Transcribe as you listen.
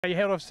You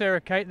held off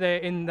Sarah Kate there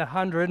in the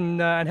 100 and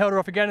held her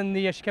off again in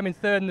the, she came in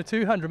third in the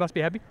 200, must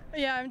be happy.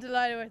 Yeah, I'm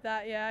delighted with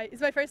that, yeah.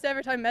 It's my first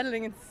ever time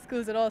medaling in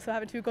schools at all, so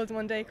having 2 golds in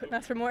one day, couldn't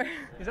ask for more.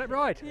 Is that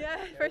right? Yeah,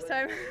 first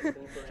time.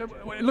 So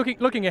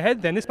looking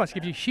ahead then, this must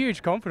give you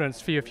huge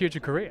confidence for your future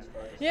career.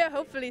 Yeah,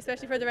 hopefully,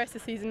 especially for the rest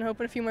of the season,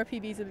 hoping a few more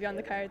PBs will be on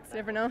the cards, you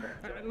never know.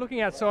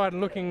 Looking outside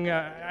and looking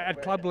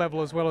at club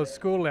level as well as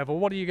school level,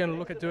 what are you going to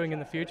look at doing in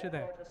the future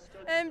then?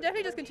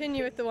 Definitely just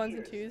continue with the 1s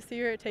and 2s,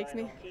 see where it takes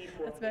me.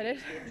 That's about it.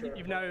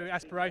 You've no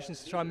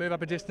aspirations to try and move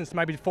up a distance,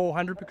 maybe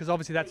 400, because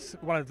obviously that's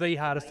one of the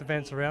hardest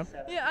events around.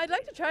 Yeah, I'd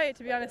like to try it,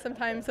 to be honest,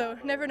 sometime, so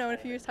never know, in a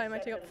few years' time I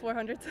take up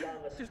 400s.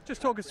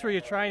 Just talk us through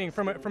your training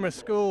from a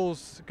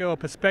school's girl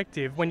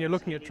perspective. When you're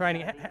looking at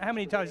training, how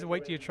many times a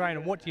week do you train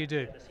and what do you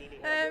do?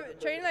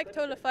 Training like a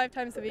total of 5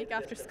 times a week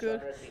after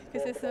school,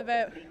 because this is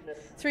about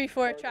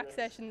 3-4 track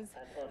sessions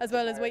as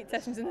well as weight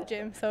sessions in the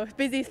gym, so it's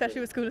busy,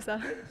 especially with school as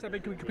well. So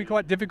it can be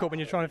quite difficult when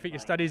you're trying to fit your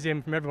studies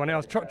in from everyone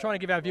else, trying to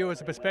give our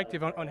viewers a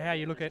perspective on how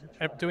you look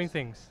at doing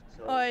things.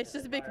 Oh, it's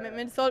just a big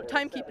commitment. So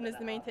timekeeping is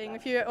the main thing.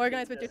 If you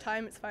organise with your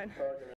time, it's fine.